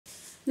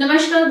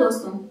नमस्कार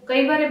दोस्तों,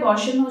 कई बार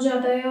एबॉर्शन हो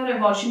जाता है और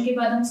एबॉर्शन के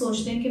बाद हम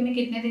सोचते हैं कि हमें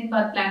कितने दिन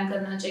बाद प्लान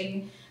करना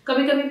चाहिए।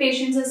 कभी कभी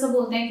पेशेंट्स ऐसा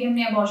बोलते हैं कि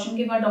हमने एबॉर्शन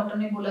के बाद डॉक्टर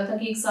ने बोला था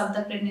कि 1 साल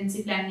तक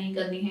प्रेगनेंसी प्लान नहीं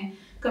करनी है।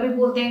 कभी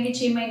बोलते हैं कि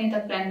 6 महीने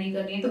तक प्लान नहीं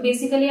करनी है। तो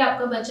बेसिकली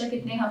आपका बच्चा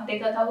कितने हफ्ते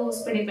का था वो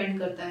उस पर डिपेंड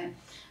करता है।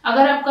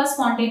 अगर आपका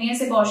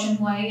स्पॉन्टेनियस एबॉर्शन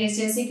हुआ है,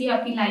 जैसे कि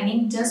आपकी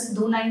लाइनिंग जस्ट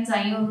 2 लाइंस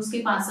आई और उसके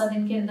 5-7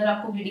 दिन के अंदर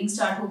आपको ब्लीडिंग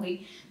स्टार्ट हो गई,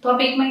 तो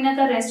आप 1 महीना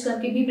का रेस्ट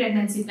करके भी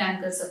प्रेगनेंसी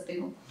प्लान कर सकते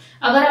हो।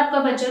 अगर आपका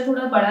बच्चा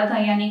थोड़ा बड़ा था,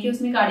 यानी कि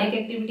उसमें कार्डियक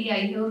एक्टिविटी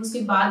आई है और उसके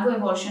बाद वो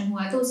एबॉर्शन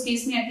हुआ है, तो उस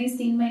केस में एटलीस्ट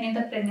 3 महीने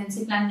तक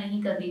प्रेगनेंसी प्लान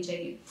नहीं करनी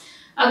चाहिए।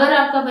 अगर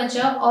आपका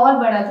बच्चा और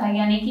बड़ा था,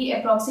 यानी कि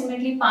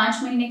अप्रोक्सीमेटली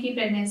 5 महीने की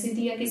प्रेगनेंसी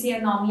थी या किसी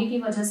एनॉमली की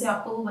वजह से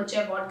आपको वो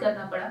बच्चा अबॉर्ट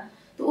करना पड़ा,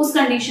 तो उस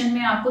कंडीशन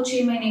में आपको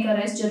 6 महीने का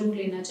रेस्ट जरूर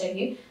लेना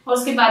चाहिए और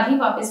उसके बाद ही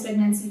वापस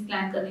प्रेगनेंसी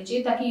प्लान करनी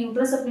चाहिए, ताकि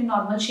यूट्रस अपने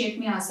नॉर्मल शेप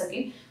में आ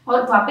सके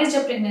और वापस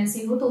जब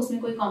प्रेगनेंसी हो तो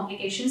उसमें कोई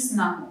कॉम्प्लिकेशंस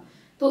ना हो।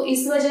 तो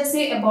इस वजह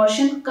से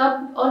एबॉर्शन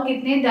कब और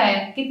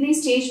कितने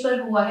स्टेज पर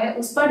हुआ है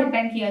उस पर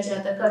डिपेंड किया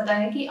करता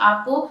है कि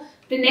आपको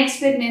नेक्स्ट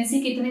प्रेगनेंसी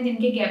कितने दिन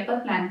के गैप पर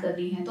प्लान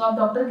करनी है। तो आप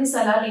डॉक्टर की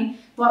सलाह लें,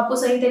 वो आपको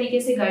सही तरीके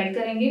से गाइड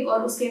करेंगे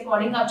और उसके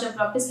अकॉर्डिंग आप जब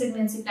वापस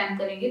प्रेगनेंसी प्लान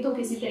करेंगे तो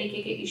किसी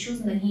तरीके के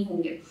इश्यूज नहीं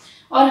होंगे।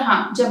 और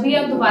हाँ, जब भी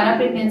आप दोबारा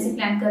प्रेगनेंसी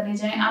प्लान करने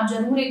जाएं, आप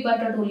जरूर एक बार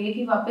टटोलिए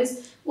कि वापस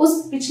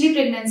उस पिछली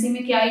प्रेगनेंसी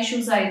में क्या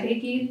इश्यूज आए थे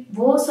कि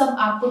वो सब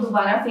आपको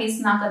दोबारा फेस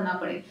ना करना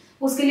पड़े।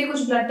 उसके लिए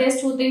कुछ ब्लड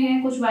टेस्ट होते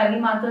हैं, कुछ वायरल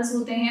मार्कर्स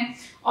होते हैं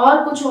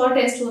और कुछ और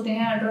टेस्ट होते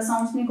हैं।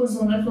 अल्ट्रासाउंड्स में कुछ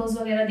जोनल फ्लोज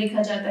वगैरह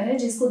देखा जाता है,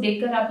 जिसको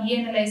देखकर आप ये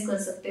एनालाइज कर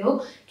सकते हो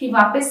कि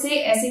वापस से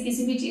ऐसी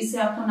किसी भी चीज से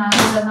आपको ना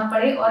गुजरना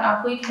पड़े और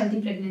आपको एक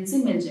हेल्दी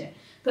प्रेगनेंसी मिल जाए।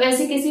 तो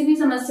ऐसी किसी भी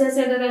समस्या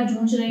से अगर आप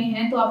जूझ रहे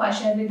हैं तो आप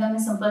आशा आयुर्वेदा में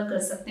संपर्क कर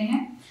सकते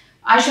हैं।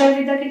 आशा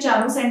आयुर्वेदा के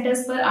चारों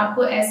सेंटर्स पर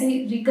आपको ऐसी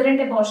रिकरेंट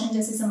एबॉर्शन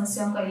जैसी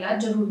समस्याओं का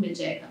इलाज जरूर मिल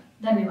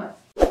जाएगा। धन्यवाद।